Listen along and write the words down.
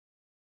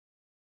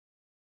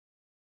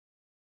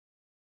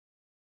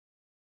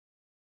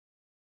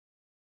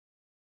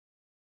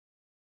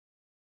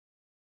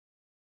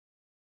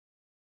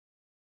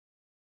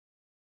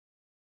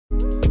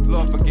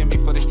Lord forgive me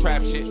for this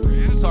trap shit.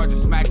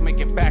 Sergeant Smack make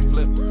it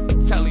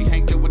backflip. Telly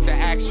Hank did with the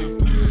action.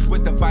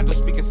 With the vital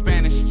speaking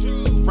Spanish.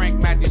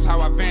 Frank Matthews how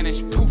I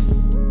vanish. Poof.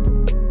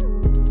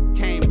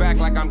 Came back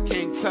like I'm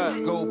King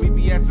Tut. Gold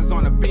BBS is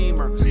on a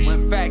beamer.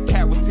 When Fat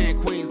Cat was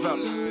 10 queens up.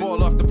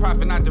 Ball off the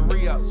profit, not the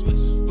re-up.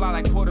 Fly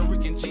like Puerto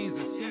Rican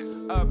Jesus.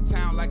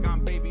 Uptown like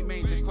I'm Baby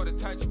May. Just caught a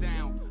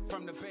touchdown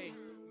from the bay.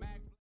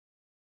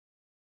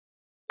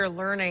 We're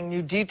learning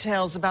new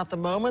details about the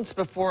moments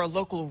before a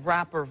local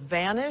rapper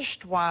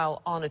vanished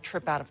while on a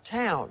trip out of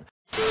town.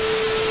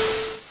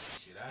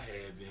 Shit, I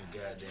had been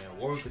goddamn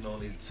working on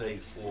this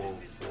tape for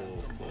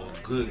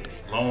a good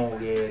long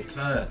ass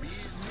time.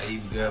 I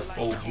even got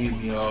folk hit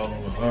me all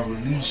on the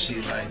unreleased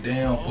shit like,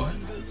 damn, boy,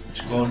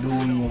 what you gonna do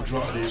when you gonna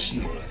drop that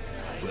shit?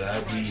 But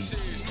I be,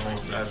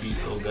 I be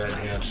so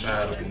goddamn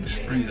tied up in the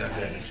street. I got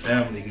the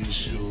family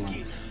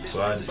issues, so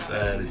I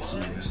decided to,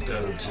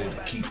 instead of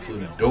just keep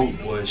putting dope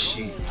boy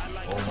shit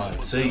on my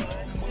tape,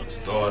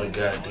 start a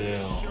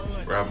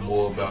goddamn rap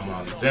more about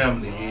my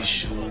family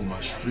issues, my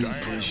street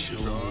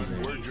issues,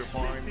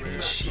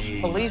 and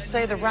shit. Police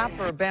say the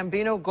rapper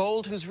Bambino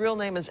Gold, whose real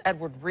name is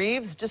Edward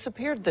Reeves,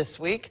 disappeared this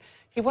week.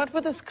 He went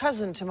with his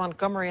cousin to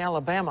Montgomery,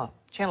 Alabama.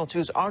 Channel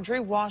 2's Audrey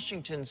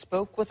Washington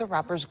spoke with the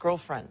rapper's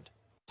girlfriend.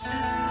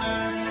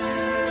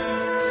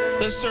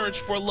 The search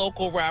for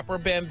local rapper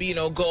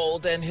Bambino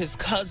Gold and his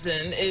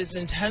cousin is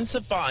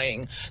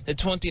intensifying. The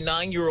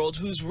 29-year-old,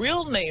 whose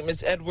real name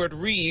is Edward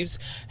Reeves,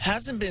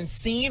 hasn't been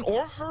seen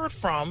or heard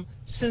from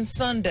since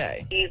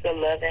Sunday. He's a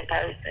loving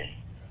person,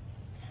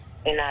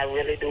 and I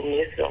really do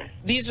miss him.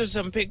 These are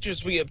some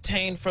pictures we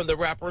obtained from the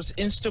rapper's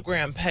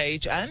Instagram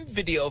page and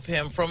video of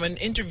him from an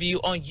interview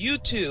on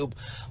YouTube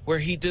where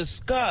he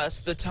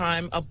discussed the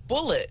time a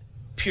bullet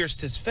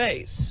pierced his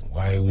face.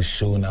 While he was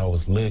shooting, I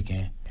was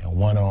looking, and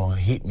one on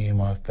hit me in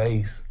my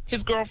face.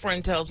 His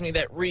girlfriend tells me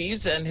that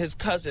Reeves and his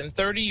cousin,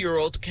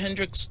 30-year-old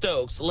Kendrick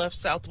Stokes, left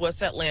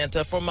southwest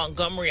Atlanta for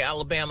Montgomery,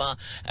 Alabama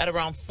at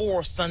around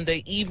 4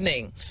 Sunday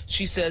evening.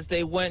 She says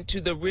they went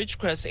to the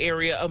Ridgecrest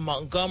area of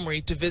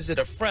Montgomery to visit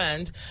a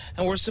friend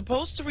and were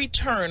supposed to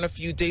return a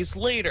few days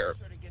later.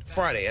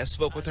 Friday, I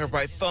spoke with her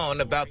by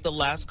phone about the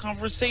last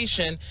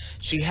conversation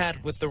she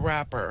had with the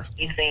rapper.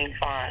 He seemed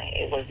fine.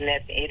 It was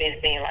nothing. It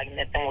didn't seem like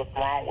nothing was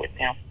wrong with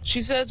him.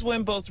 She says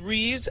when both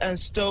Reeves and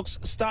Stokes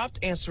stopped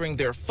answering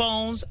their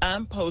phones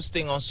and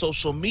posting on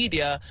social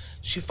media,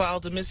 she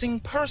filed a missing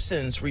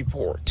persons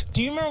report.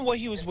 Do you remember what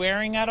he was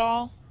wearing at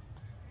all?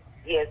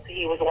 Yes,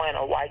 he was wearing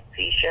a white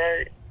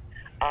T-shirt.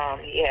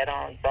 He had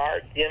on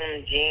dark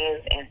denim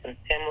jeans and some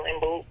Timberland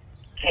boots.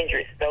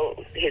 Kendrick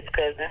Stokes, his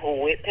cousin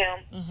who whipped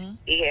him,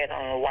 he had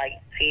on a white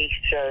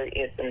T-shirt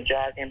and some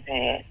jogging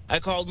pants. I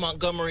called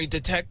Montgomery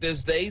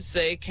detectives. They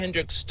say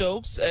Kendrick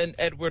Stokes and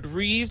Edward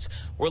Reeves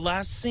were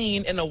last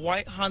seen in a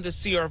white Honda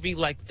CR-V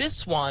like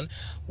this one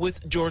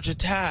with Georgia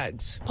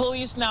tags.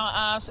 Police now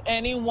ask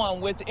anyone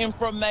with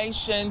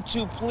information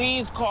to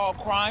please call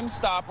Crime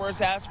Stoppers.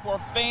 As for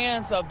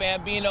fans of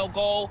Bambino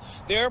Gold,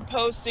 they're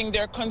posting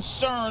their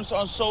concerns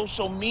on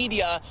social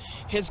media.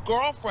 His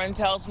girlfriend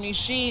tells me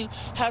she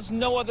has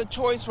no other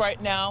choice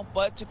right now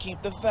but to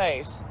keep the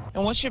faith.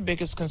 And what's your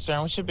biggest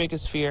concern? What's your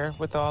biggest fear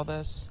with all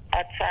this?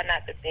 I try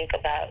not to think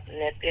about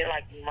nothing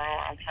like wrong.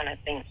 I'm trying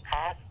to think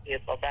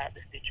positive about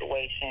the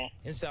situation.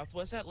 In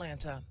southwest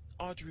Atlanta,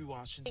 Audrey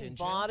Washington. A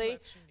body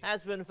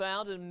has been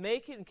found in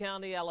Macon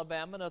County,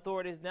 Alabama, and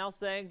authorities now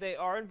saying they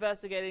are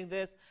investigating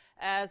this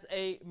as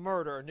a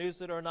murder. News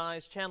at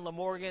 9's Chandler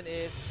Morgan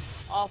is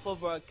off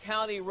of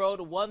County Road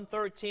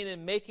 113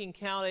 in Macon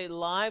County,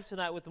 live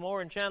tonight with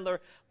more. And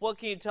Chandler, what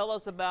can you tell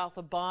us about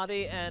the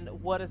body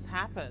and what has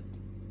happened?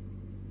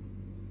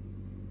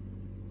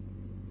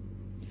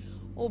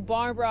 Well,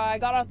 Barbara, I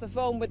got off the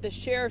phone with the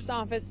sheriff's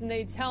office and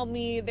they tell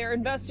me their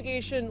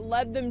investigation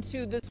led them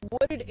to this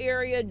wooded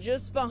area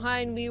just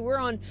behind me. We're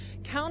on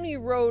County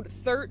Road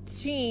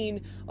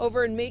 13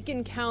 over in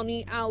Macon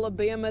County,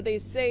 Alabama. They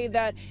say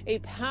that a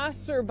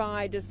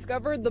passerby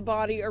discovered the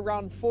body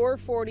around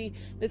 4:40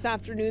 this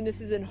afternoon.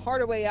 This is in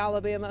Hardaway,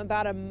 Alabama,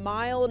 about a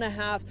mile and a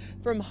half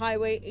from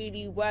Highway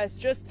 80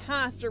 West, just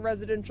past a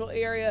residential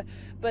area.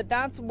 But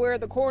that's where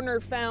the coroner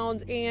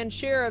found and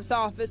sheriff's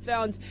office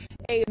found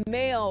a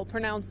male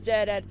pronounced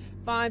dead at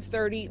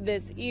 5:30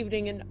 this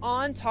evening. An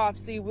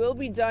autopsy will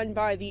be done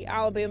by the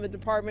Alabama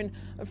Department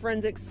of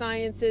Forensic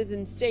Sciences,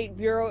 and State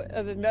Bureau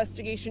of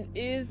Investigation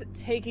is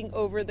taking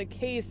over the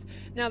case.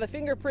 Now, the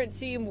fingerprint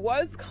team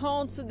was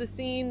called to the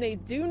scene. They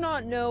do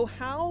not know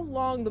how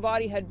long the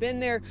body had been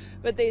there,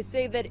 but they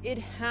say that it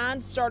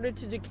had started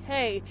to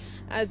decay.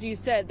 As you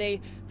said, they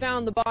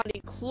found the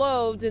body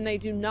clothed, and they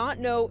do not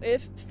know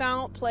if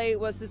foul play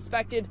was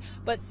suspected.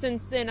 But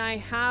since then, I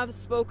have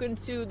spoken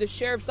to the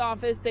sheriff's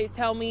office. They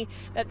tell me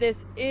that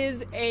this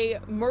is a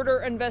murder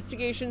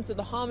investigation, so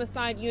the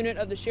homicide unit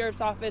of the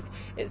sheriff's office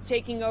is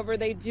taking over.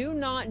 They do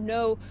not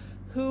know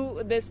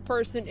who this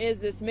person is,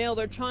 this male.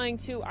 They're trying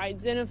to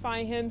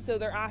identify him, so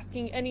they're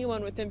asking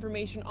anyone with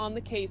information on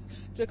the case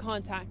to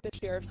contact the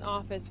sheriff's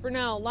office. For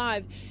now,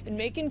 live in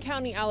Macon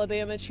County,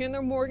 Alabama,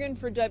 Chandler Morgan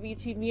for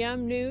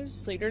WTBM News,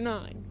 Slater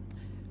 9.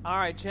 All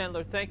right,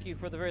 Chandler, thank you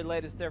for the very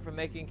latest there from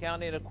Macon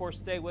County. And, of course,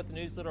 stay with the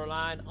Newsletter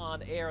Line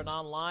on air and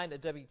online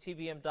at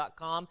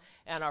WTVM.com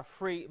and our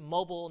free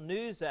mobile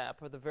news app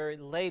for the very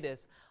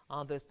latest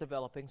on this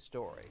developing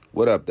story.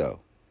 What up,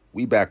 though?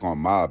 We back on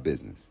MOBB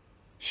business.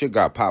 Shit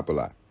got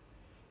Popalot.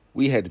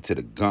 We headed to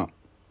the Gump,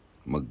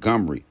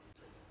 Montgomery.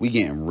 We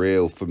getting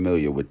real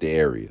familiar with the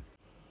area.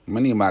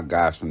 Many of my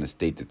guys from the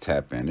state to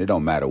tap in. It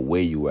don't matter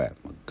where you at.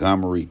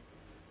 Montgomery,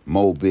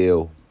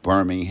 Mobile,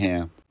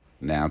 Birmingham.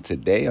 Now,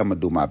 today, I'm going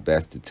to do my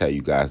best to tell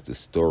you guys the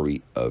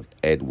story of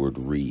Edward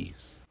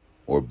Reeves,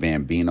 or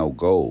Bambino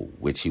Gold,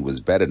 which he was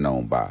better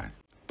known by.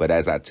 But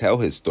as I tell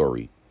his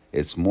story,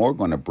 it's more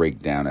going to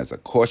break down as a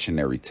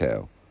cautionary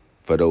tale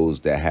for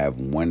those that have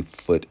 1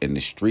 foot in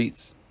the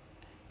streets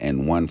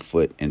and 1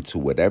 foot into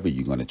whatever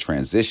you're going to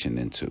transition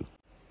into.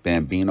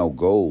 Bambino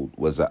Gold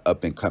was an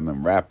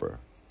up-and-coming rapper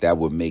that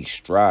would make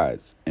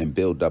strides and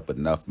build up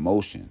enough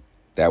motion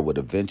that would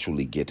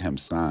eventually get him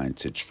signed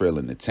to Trill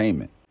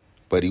Entertainment.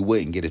 But he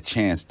wouldn't get a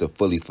chance to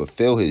fully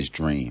fulfill his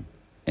dream,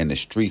 and the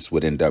streets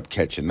would end up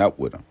catching up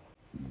with him.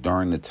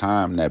 During the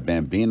time that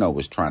Bambino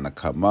was trying to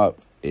come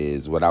up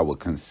is what I would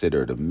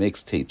consider the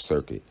mixtape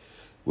circuit,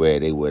 where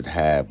they would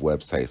have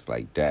websites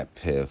like Dat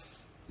Piff,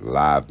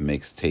 live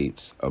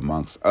mixtapes,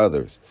 amongst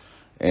others.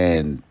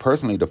 And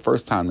personally, the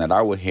first time that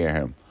I would hear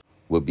him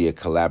would be a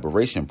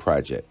collaboration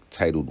project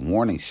titled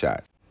Warning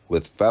Shots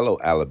with fellow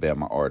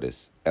Alabama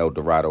artist El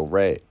Dorado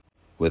Red.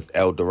 With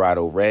El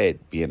Dorado Red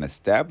being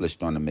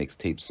established on the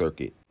mixtape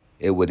circuit,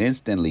 it would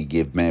instantly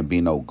give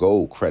Bambino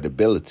Gold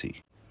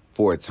credibility.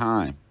 For a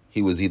time,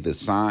 he was either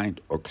signed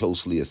or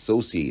closely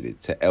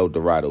associated to El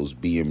Dorado's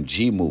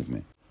BMG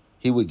movement.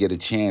 He would get a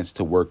chance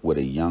to work with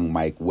a young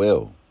Mike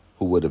Will,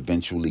 who would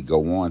eventually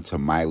go on to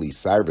Miley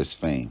Cyrus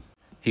fame.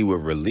 He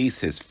would release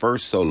his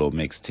first solo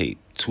mixtape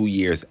 2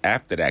 years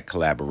after that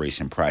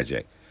collaboration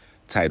project,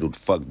 titled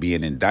Fuck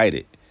Being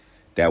Indicted,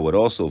 that would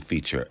also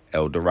feature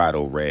El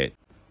Dorado Red,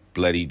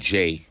 Bloody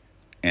J,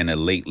 and a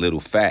late Little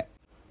Fat.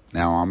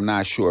 Now, I'm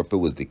not sure if it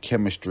was the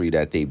chemistry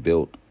that they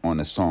built on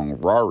the song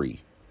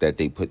Rory that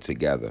they put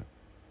together,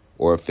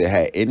 or if it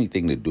had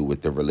anything to do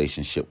with the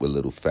relationship with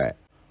Little Fat.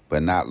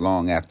 But not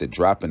long after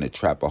dropping the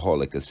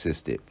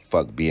Trapaholic-assisted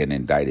Fuck Being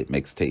Indicted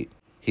mixtape,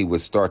 he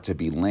would start to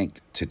be linked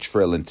to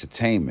Trill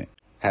Entertainment,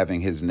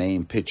 having his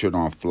name pictured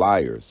on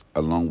flyers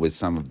along with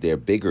some of their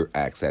bigger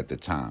acts at the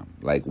time,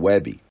 like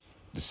Webby.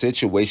 The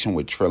situation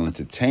with Trill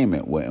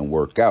Entertainment wouldn't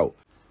work out,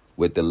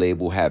 with the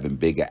label having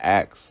bigger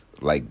acts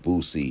like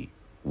Boosie,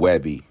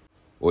 Webby,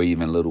 or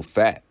even Little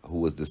Fat, who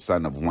was the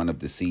son of one of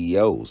the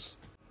CEOs.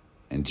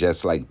 And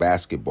just like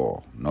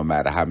basketball, no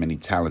matter how many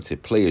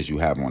talented players you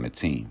have on a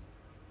team,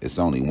 it's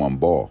only one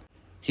ball.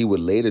 He would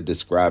later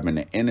describe in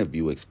an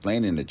interview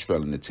explaining the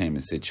Trill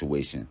Entertainment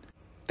situation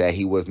that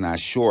he was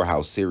not sure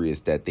how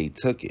serious that they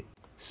took it,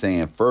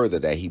 saying further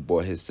that he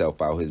bought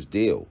himself out his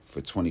deal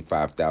for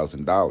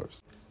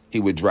 $25,000. He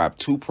would drop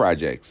 2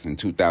 projects in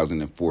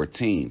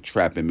 2014,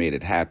 Trap and Made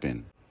It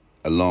Happen,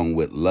 along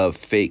with Love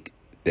Fake,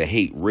 The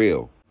Hate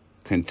Real,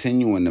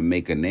 continuing to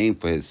make a name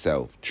for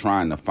himself,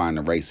 trying to find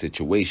the right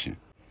situation.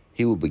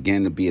 He would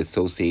begin to be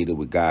associated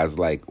with guys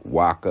like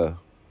Waka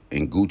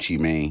and Gucci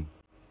Mane,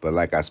 but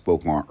like I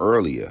spoke on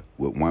earlier,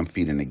 with 1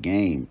 foot in the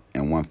game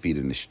and 1 foot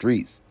in the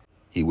streets,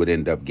 he would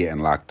end up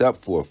getting locked up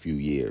for a few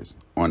years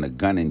on a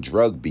gun and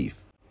drug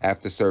beef.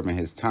 After serving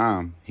his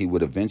time, he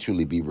would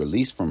eventually be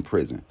released from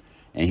prison,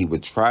 and he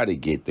would try to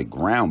get the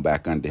ground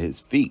back under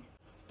his feet.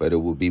 But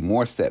it would be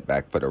more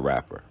setback for the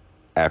rapper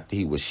after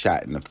he was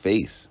shot in the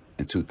face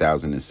in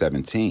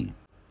 2017.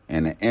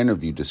 In an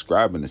interview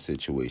describing the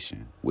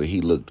situation, where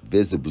he looked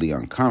visibly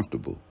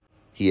uncomfortable,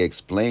 he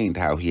explained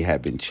how he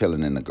had been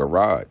chilling in the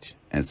garage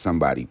and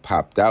somebody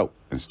popped out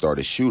and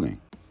started shooting.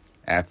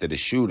 After the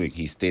shooting,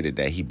 he stated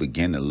that he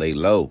began to lay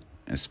low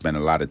and spent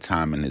a lot of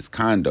time in his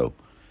condo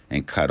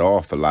and cut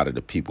off a lot of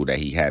the people that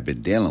he had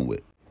been dealing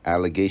with.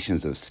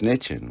 Allegations of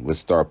snitching would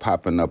start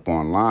popping up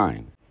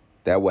online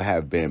that would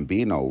have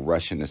Bambino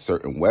rushing to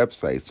certain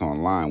websites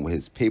online with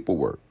his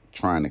paperwork,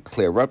 trying to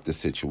clear up the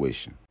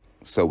situation.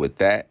 So with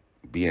that,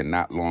 being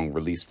not long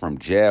released from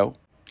jail,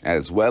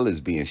 as well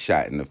as being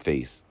shot in the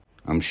face,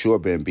 I'm sure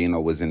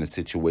Bambino was in a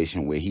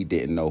situation where he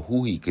didn't know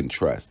who he can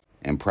trust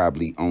and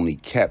probably only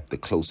kept the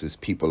closest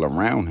people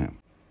around him.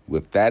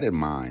 With that in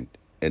mind,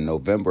 in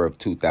November of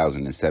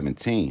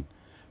 2017,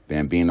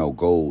 Bambino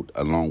Gold,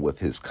 along with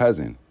his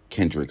cousin,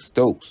 Kendrick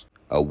Stokes,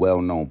 a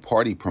well-known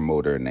party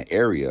promoter in the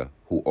area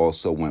who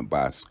also went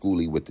by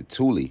Schoolie with the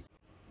Toolie,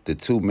 the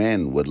 2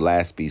 men would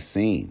last be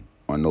seen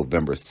on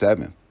November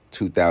 7th,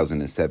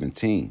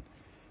 2017,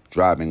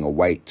 driving a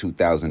white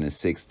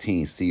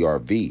 2016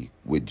 CRV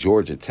with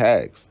Georgia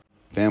tags.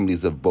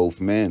 Families of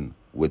both men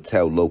would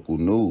tell local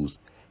news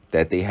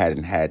that they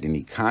hadn't had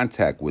any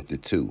contact with the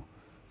 2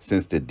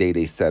 since the day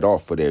they set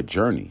off for their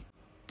journey.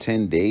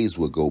 10 days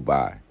would go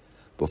by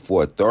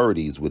before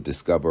authorities would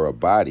discover a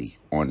body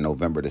on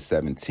November the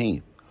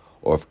 17th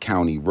off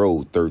County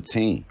Road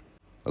 13.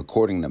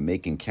 According to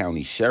Macon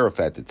County Sheriff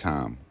at the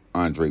time,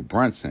 Andre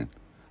Brunson,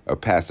 A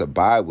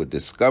passerby would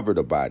discover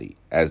the body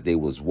as they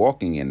was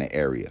walking in the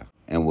area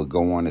and would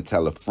go on to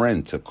tell a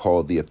friend to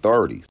call the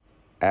authorities.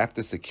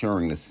 After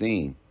securing the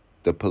scene,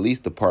 the police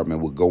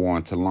department would go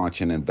on to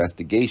launch an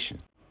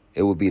investigation.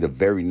 It would be the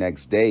very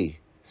next day,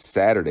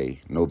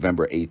 Saturday,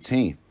 November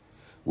 18th,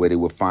 where they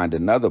would find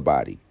another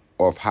body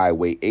off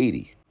Highway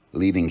 80,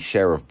 leading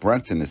Sheriff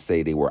Brunson to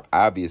say they were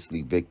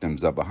obviously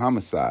victims of a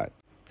homicide,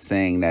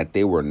 saying that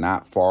they were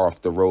not far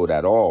off the road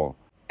at all,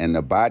 and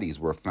the bodies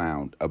were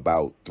found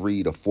about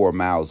 3 to 4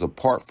 miles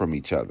apart from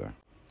each other,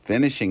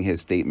 finishing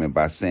his statement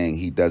by saying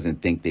he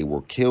doesn't think they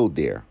were killed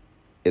there.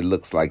 It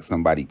looks like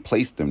somebody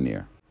placed them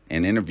there.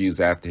 In interviews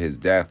after his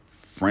death,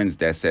 friends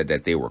that said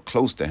that they were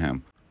close to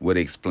him would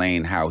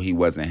explain how he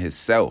wasn't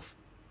himself,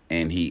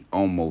 and he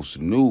almost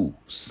knew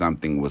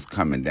something was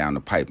coming down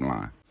the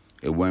pipeline.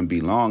 It wouldn't be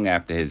long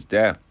after his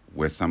death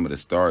where some of the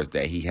stars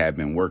that he had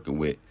been working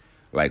with,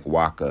 like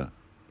Waka,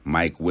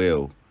 Mike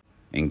Will,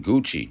 and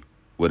Gucci,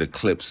 would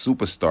eclipse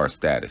superstar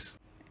status.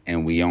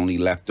 And we only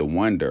left to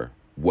wonder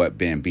what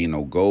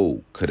Bambino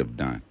Gold could have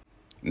done.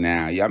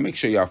 Now, y'all make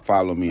sure y'all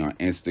follow me on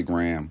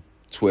Instagram,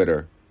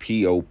 Twitter,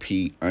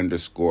 POP_A_LOT.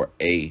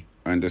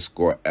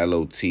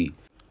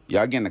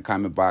 Y'all get in the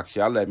comment box.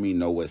 Y'all let me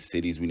know what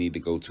cities we need to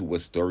go to,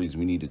 what stories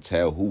we need to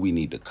tell, who we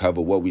need to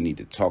cover, what we need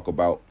to talk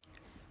about.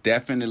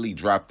 Definitely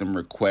drop them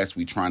requests.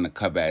 We trying to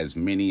cover as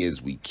many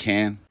as we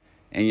can.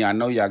 And y'all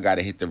know y'all got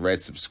to hit the red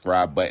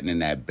subscribe button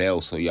and that bell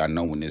so y'all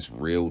know when this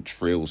real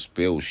trill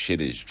spill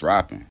shit is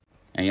dropping.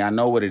 And y'all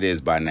know what it is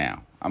by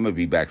now. I'm going to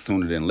be back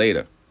sooner than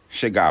later.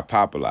 Shit got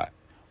Popalot.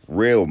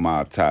 Real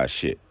mob tie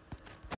shit.